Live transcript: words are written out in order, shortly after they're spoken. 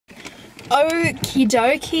Okie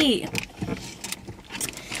dokie.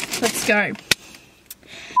 Let's go.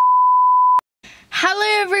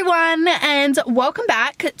 Hello everyone and welcome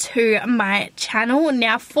back to my channel.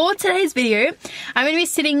 Now for today's video, I'm going to be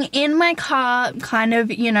sitting in my car, kind of,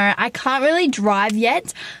 you know, I can't really drive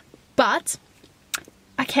yet, but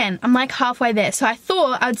I can. I'm like halfway there. So I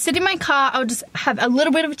thought I would sit in my car, I would just have a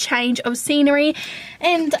little bit of a change of scenery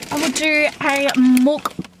and I would do a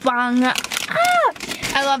mukbang.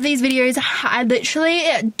 I love these videos. I literally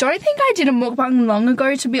don't think I did a mukbang long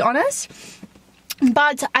ago, to be honest.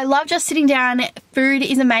 But I love just sitting down. Food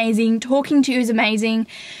is amazing. Talking to you is amazing.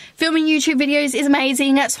 Filming YouTube videos is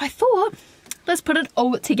amazing. So I thought, let's put it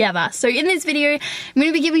all together. So in this video, I'm going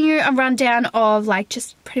to be giving you a rundown of like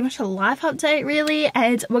just pretty much a life update really.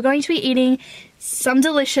 And we're going to be eating some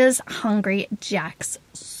delicious Hungry Jacks.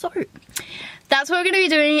 So that's what we're going to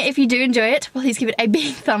be doing. If you do enjoy it, please give it a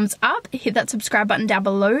big thumbs up. Hit that subscribe button down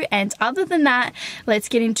below. And other than that, let's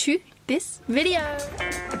get into this video.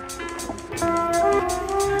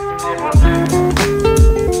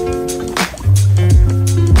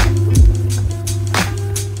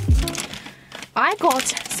 I got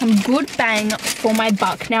some good bang for my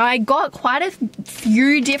buck. Now I got quite a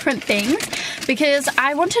few different things because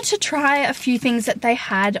I wanted to try a few things that they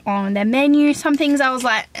had on their menu. Some things I was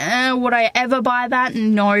like, would I ever buy that?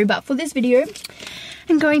 No, but for this video,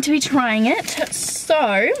 I'm going to be trying it.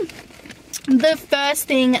 So the first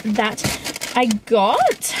thing that I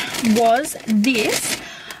got was this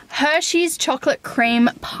Hershey's chocolate cream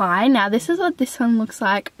pie. Now this is what this one looks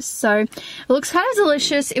like. So it looks kind of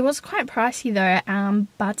delicious. It was quite pricey though,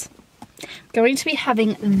 but I'm going to be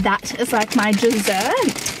having that as like my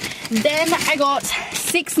dessert. Then I got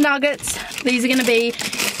 6 nuggets. These are going to be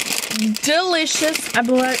delicious. I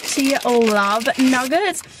bloody love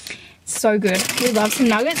nuggets. So good. We love some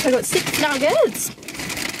nuggets. I got 6 nuggets.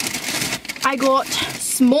 I got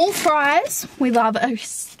small fries. We love a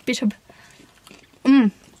bit of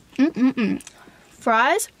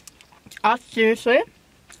fries are seriously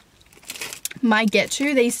my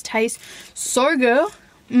get-to. These taste so good.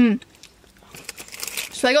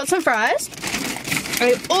 So I got some fries.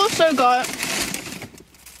 I also got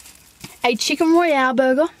a chicken royale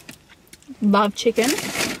burger. Love chicken.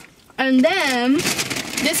 And then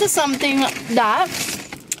this is something that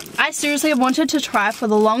I seriously wanted to try for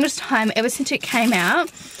the longest time ever since it came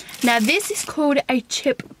out. Now this is called a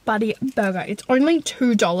Chip Buddy burger. It's only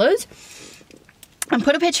 $2. I'll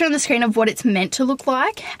put a picture on the screen of what it's meant to look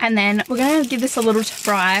like, and then we're going to give this a little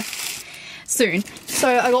try soon. So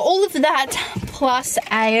I got all of that plus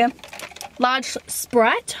a large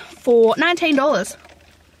Sprite for $19.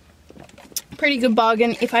 Pretty good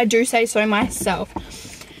bargain if I do say so myself.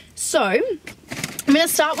 So I'm going to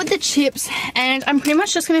start with the chips, and I'm pretty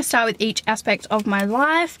much just going to start with each aspect of my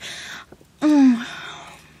life.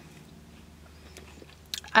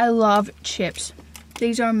 I love chips.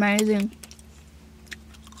 These are amazing.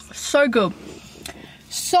 So good.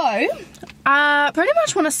 So, I pretty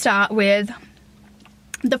much want to start with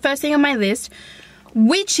the first thing on my list,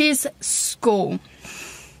 which is school.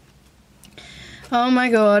 Oh my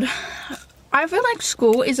god. I feel like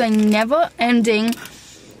school is a never-ending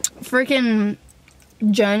freaking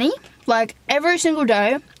journey. Like, every single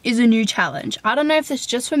day is a new challenge. I don't know if it's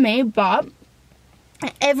just for me, but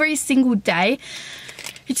every single day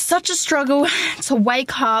it's such a struggle to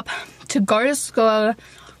wake up, to go to school,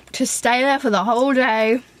 to stay there for the whole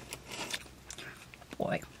day.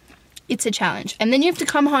 Boy, it's a challenge. And then you have to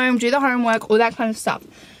come home, do the homework, all that kind of stuff.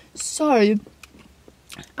 So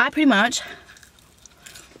I pretty much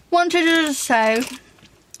wanted to just say,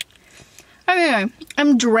 I don't know,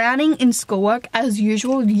 I'm drowning in schoolwork as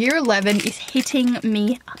usual. Year 11 is hitting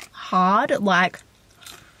me hard. Like,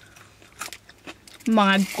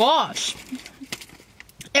 my gosh.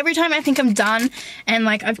 Every time I think I'm done and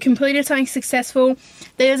like I've completed something successful,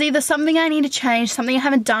 there's either something I need to change, something I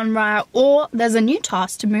haven't done right, or there's a new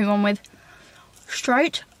task to move on with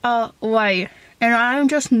straight away. And I'm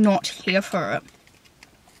just not here for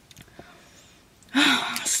it.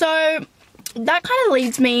 So that kind of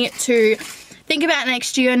leads me to think about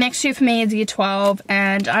next year. Next year for me is year 12,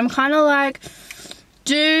 and I'm kind of like,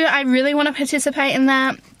 do I really want to participate in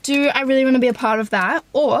that? Do I really want to be a part of that?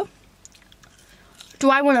 Or do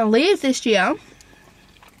I want to leave this year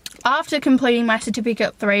after completing my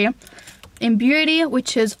certificate 3 in beauty,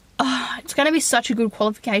 which is, it's going to be such a good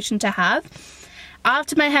qualification to have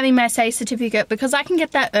after having my SAE certificate, because I can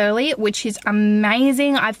get that early, which is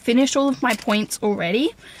amazing. I've finished all of my points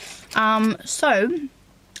already. So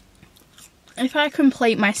if I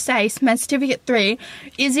complete my SAE, my certificate 3,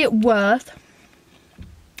 is it worth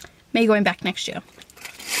me going back next year?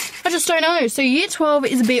 I just don't know. So year 12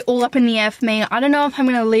 is a bit all up in the air for me. I don't know if I'm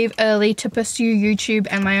going to leave early to pursue YouTube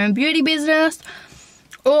and my own beauty business,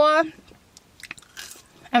 or am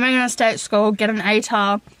I going to stay at school, get an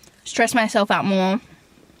ATAR, stress myself out more.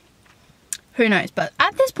 Who knows? But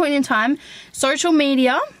at this point in time, social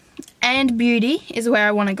media and beauty is where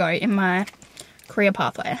I want to go in my career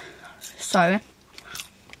pathway. So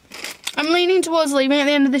I'm leaning towards leaving at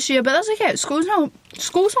the end of this year, but that's okay. School's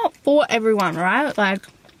not for everyone, right? Like,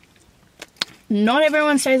 not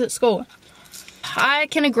everyone stays at school. I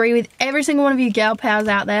can agree with every single one of you gal pals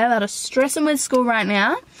out there that are stressing with school right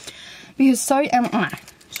now, because so am I.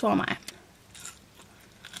 So am I.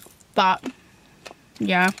 But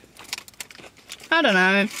yeah, I don't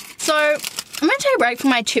know. So I'm going to take a break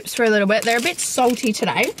from my chips for a little bit. They're a bit salty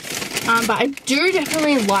today, but I do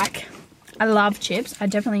definitely like, I love chips. I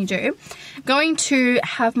definitely do. Going to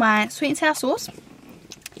have my sweet and sour sauce.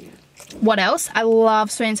 What else? I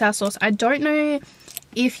love sweet and sour sauce. I don't know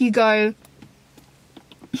if you go...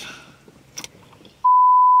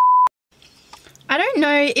 I don't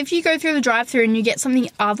know if you go through the drive-thru and you get something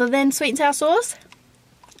other than sweet and sour sauce.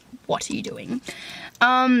 What are you doing?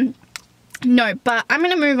 No, but I'm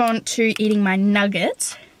going to move on to eating my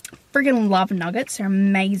nuggets. Freaking love nuggets. They're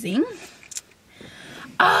amazing.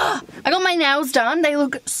 Ah, I got my nails done. They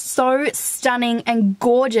look so stunning and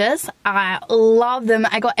gorgeous. I love them.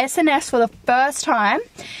 I got SNS for the first time.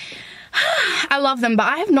 I love them, but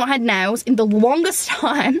I have not had nails in the longest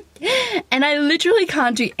time, and I literally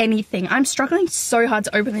can't do anything. I'm struggling so hard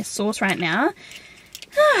to open this sauce right now.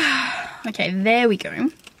 Okay, there we go.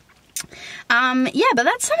 Yeah, but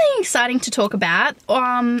that's something exciting to talk about.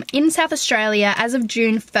 In South Australia, as of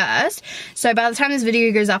June 1st, so by the time this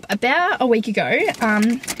video goes up, about a week ago,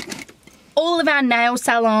 all of our nail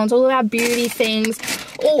salons, all of our beauty things,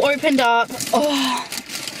 all opened up. Oh,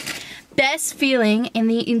 best feeling in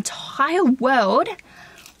the entire world.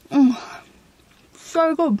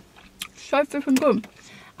 So good. So freaking good.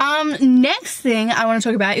 Next thing I want to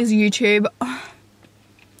talk about is YouTube.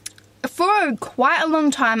 For quite a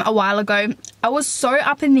long time, a while ago, I was so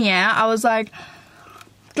up in the air. I was like,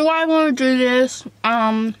 do I want to do this?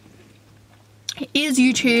 Is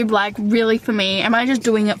YouTube like really for me? Am I just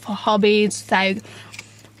doing it for hobby's sake?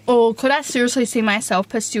 Or could I seriously see myself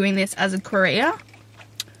pursuing this as a career?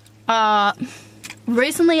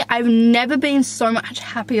 Recently, I've never been so much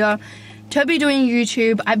happier to be doing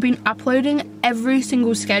YouTube. I've been uploading every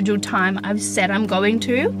single scheduled time I've said I'm going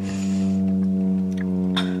to.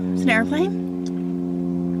 An airplane.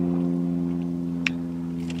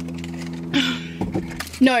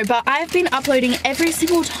 No, but I've been uploading every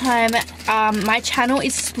single time. My channel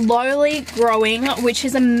is slowly growing, which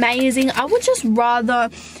is amazing. I would just rather...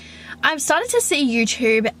 I've started to see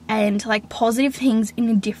YouTube and like positive things in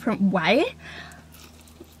a different way.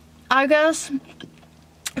 I guess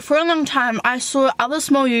for a long time I saw other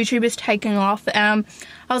small YouTubers taking off, and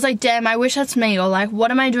I was like, damn, I wish that's me, or like, what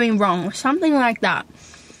am I doing wrong, or something like that.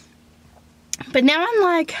 But now I'm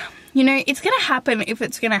like, you know, it's gonna happen if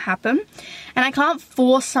it's gonna happen, and I can't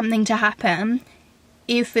force something to happen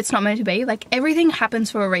if it's not meant to be. Like, everything happens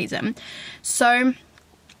for a reason. So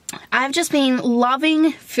I've just been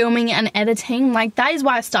loving filming and editing. Like, that is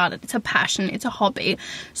why I started. It's a passion, it's a hobby.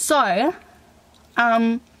 So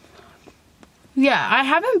yeah, I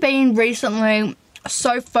haven't been recently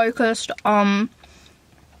so focused on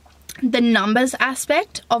the numbers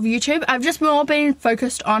aspect of YouTube. I've just more been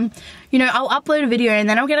focused on, you know, I'll upload a video and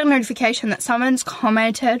then I'll get a notification that someone's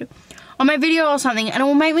commented on my video or something, and it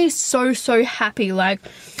will make me so happy. Like,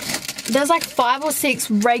 there's like 5 or 6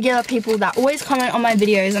 regular people that always comment on my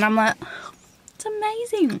videos, and I'm like, it's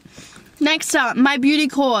amazing. Next up, my beauty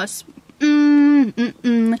course.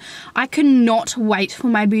 I could not wait for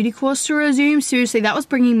my beauty course to resume. Seriously, that was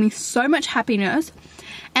bringing me so much happiness.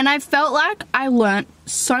 And I felt like I learnt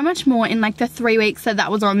so much more in like the 3 weeks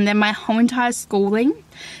that was on than my whole entire schooling,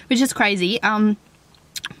 which is crazy.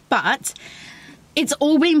 But it's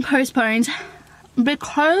all been postponed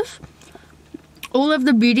because all of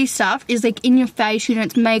the beauty stuff is like in your face. You know,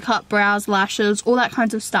 it's makeup, brows, lashes, all that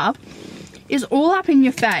kinds of stuff is all up in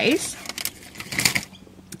your face.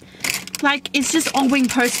 Like, it's just all being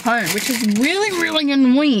postponed, which is really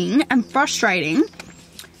annoying and frustrating.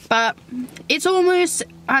 But it's almost,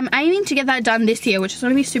 I'm aiming to get that done this year, which is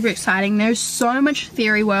going to be super exciting. There's so much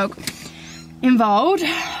theory work involved,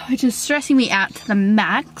 which is stressing me out to the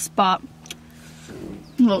max. But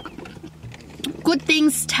look, good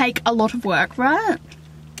things take a lot of work, right?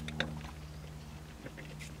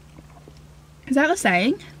 Is that the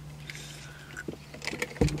saying?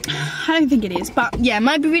 I don't think it is. But yeah,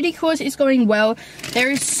 my beauty course is going well. There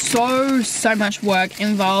is so much work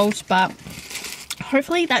involved, but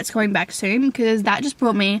hopefully that's going back soon because that just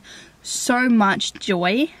brought me so much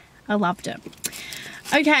joy. I loved it.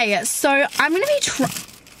 Okay, so I'm going to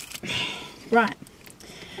be right.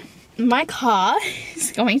 My car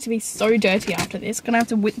is going to be so dirty after this. Gonna have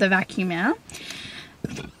to whip the vacuum out.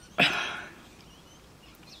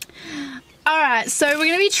 Alright, so we're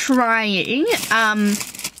going to be trying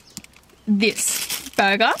this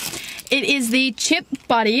burger. It is the Chip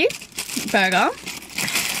Buddy burger.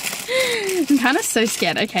 I'm kind of so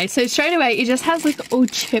scared. Okay, so straight away it just has like all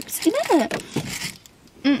chips in it.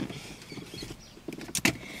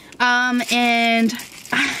 And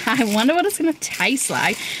I wonder what it's going to taste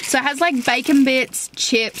like. So it has like bacon bits,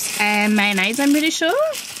 chips, and mayonnaise, I'm pretty sure.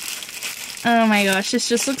 Oh my gosh, this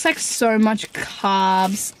just looks like so much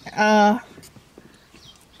carbs.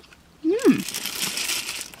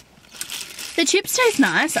 The chips taste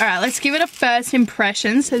nice. Alright, let's give it a first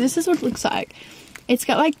impression. So this is what it looks like. It's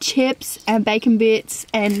got like chips and bacon bits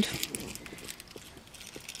and...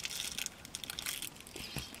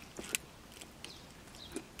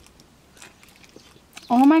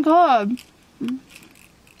 Oh my god.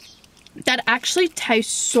 That actually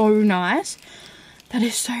tastes so nice. That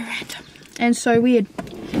is so random and so weird.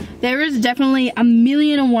 There is definitely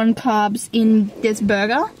 1,000,001 carbs in this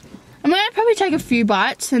burger. I'm going to probably take a few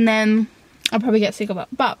bites and then I'll probably get sick of it.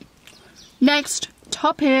 But next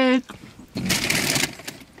topic.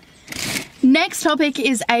 Next topic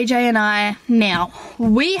is AJ and I. Now,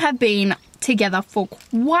 we have been together for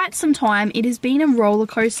quite some time. It has been a roller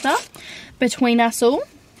coaster between us all.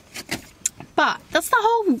 But that's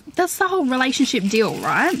the whole relationship deal,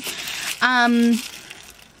 right?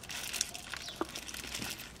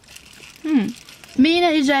 Me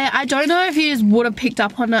and AJ, I don't know if you would have picked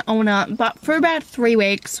up on it or not, but for about 3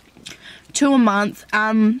 weeks to a month,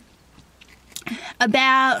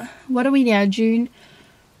 about, what are we now, June,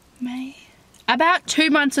 May? About 2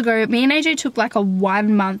 months ago, me and AJ took like a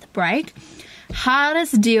 1 month break.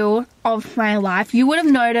 Hardest deal of my life. You would have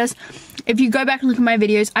noticed, if you go back and look at my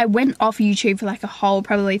videos, I went off YouTube for like a whole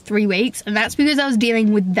probably 3 weeks, and that's because I was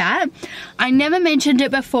dealing with that. I never mentioned it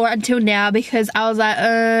before until now because I was like,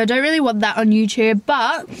 don't really want that on YouTube,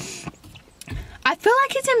 but I feel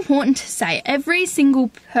like it's important to say every single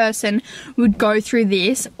person would go through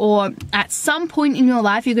this, or at some point in your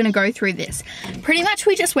life you're going to go through this. Pretty much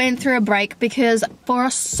we just went through a break because for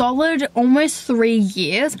a solid almost 3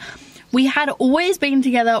 years we had always been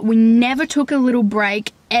together. We never took a little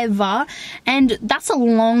break ever, and that's a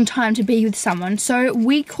long time to be with someone. So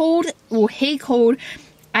we called, or he called,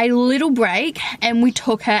 a little break, and we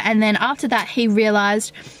took her, and then after that he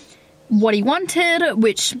realized what he wanted,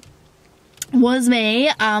 which was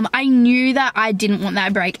me. I knew that I didn't want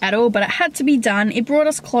that break at all, but it had to be done. It brought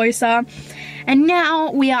us closer, and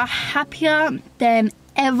now we are happier than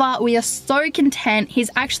ever. We are so content. He's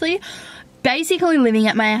actually basically living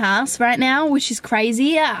at my house right now, which is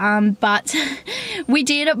crazy, but we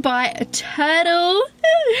did buy a turtle.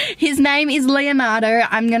 His name is Leonardo.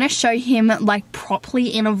 I'm gonna show him like properly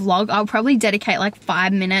in a vlog. I'll probably dedicate like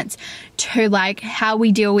 5 minutes to like how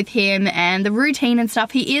we deal with him and the routine and stuff.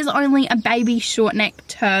 He is only a baby short-necked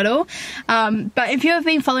turtle, but if you have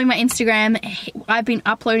been following my Instagram, I've been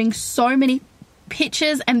uploading so many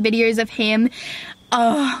pictures and videos of him.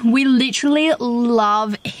 Oh, we literally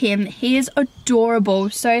love him. He is adorable.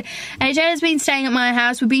 So AJ has been staying at my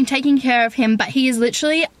house. We've been taking care of him, but he is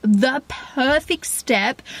literally the perfect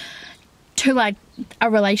step to like a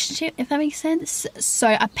relationship, if that makes sense.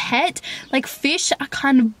 So a pet, like fish are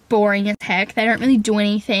kind of boring as heck. They don't really do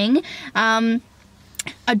anything.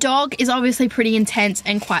 A dog is obviously pretty intense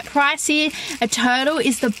and quite pricey. A turtle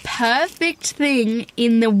is the perfect thing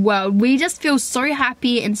in the world. We just feel so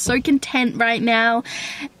happy and so content right now,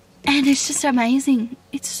 and it's just amazing.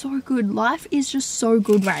 It's so good. Life is just so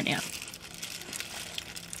good right now.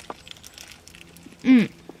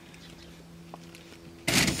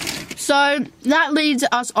 So that leads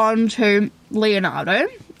us on to Leonardo.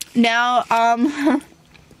 Now,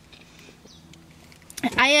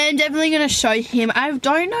 I am definitely going to show him. I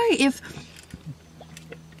don't know if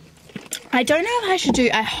I should do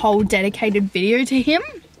a whole dedicated video to him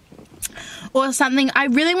or something. I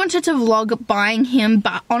really wanted to vlog buying him,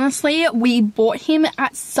 but honestly, we bought him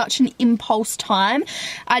at such an impulse time.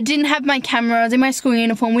 I didn't have my camera. I was in my school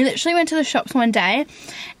uniform. We literally went to the shops one day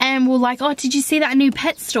and we're like, oh, did you see that new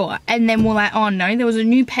pet store? And then we're like, oh no, there was a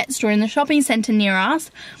new pet store in the shopping centre near us.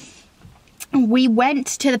 we went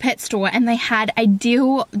to the pet store and they had a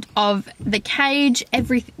deal of the cage,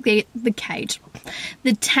 the cage,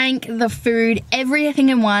 the tank, the food, everything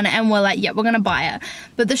in one, and we're like, yeah, we're gonna buy it.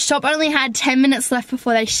 But the shop only had 10 minutes left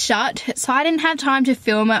before they shut, so I didn't have time to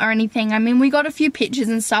film it or anything. I mean, we got a few pictures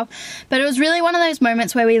and stuff, but it was really one of those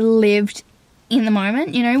moments where we lived in the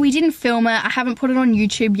moment, you know. We didn't film it. I haven't put it on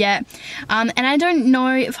YouTube yet, and I don't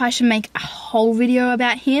know if I should make a whole video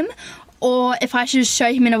about him or if I should just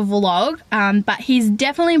show him in a vlog, but he's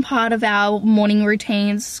definitely part of our morning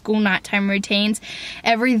routines, school nighttime routines,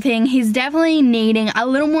 everything. He's definitely needing a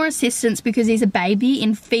little more assistance because he's a baby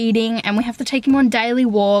in feeding, and we have to take him on daily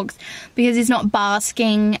walks because he's not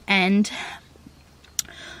basking, and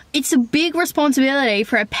it's a big responsibility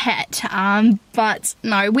for a pet, but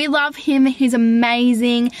no, we love him. He's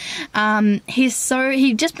amazing. He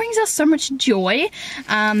just brings us so much joy,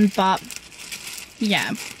 but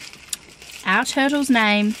yeah. Our turtle's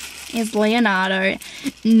name is Leonardo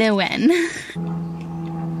Nguyen.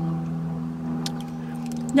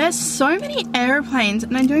 There's so many airplanes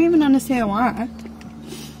and I don't even understand why.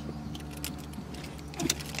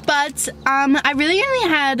 But I really only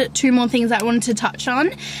had 2 more things I wanted to touch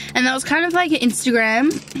on, and that was kind of like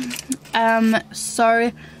Instagram.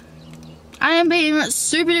 So I am being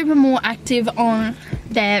super duper more active on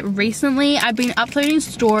there recently. I've been uploading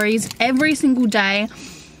stories every single day.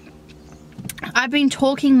 I've been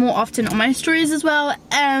talking more often on my stories as well,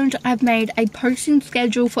 and I've made a posting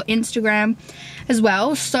schedule for Instagram as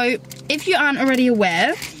well. So if you aren't already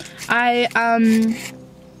aware, I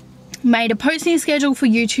made a posting schedule for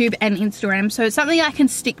YouTube and Instagram, so it's something I can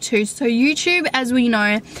stick to. So YouTube, as we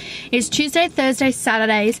know, is Tuesday, Thursday,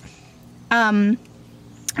 Saturdays,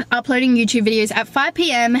 uploading YouTube videos at 5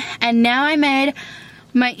 PM, and now I made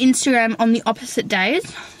my Instagram on the opposite days.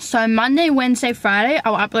 So Monday, Wednesday, Friday,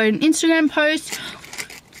 I'll upload an Instagram post,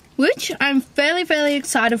 which I'm fairly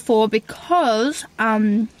excited for because,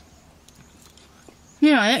 you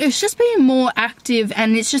know, it's just being more active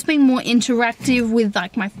and it's just being more interactive with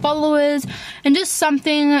like my followers, and just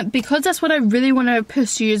something, because that's what I really want to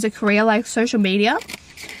pursue as a career, like social media.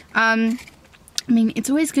 I mean, it's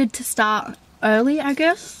always good to start early, I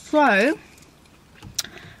guess. So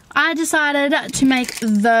I decided to make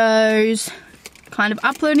those kind of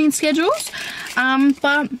uploading schedules,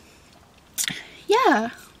 but yeah.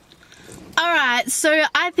 Alright, so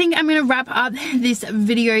I think I'm going to wrap up this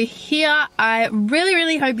video here. I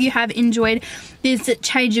really hope you have enjoyed this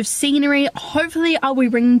change of scenery. Hopefully I'll be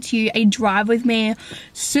bringing to you a drive with me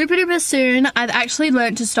super duper soon. I've actually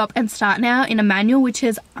learned to stop and start now in a manual, which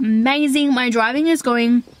is amazing. My driving is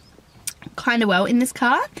going kind of well in this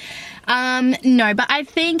car. No, but I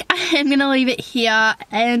think I am going to leave it here,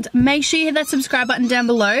 and make sure you hit that subscribe button down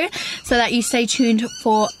below so that you stay tuned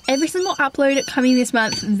for every single upload coming this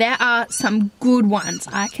month. There are some good ones,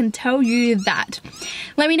 I can tell you that.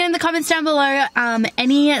 Let me know in the comments down below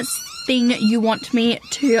anything you want me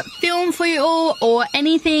to film for you all, or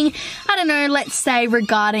anything, I don't know, let's say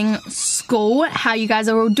regarding school, how you guys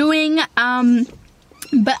are all doing.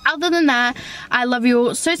 But other than that, I love you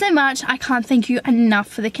all so much. I can't thank you enough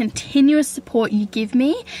for the continuous support you give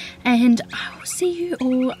me, and I will see you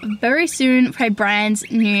all very soon for a brand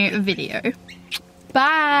new video.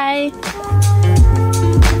 Bye!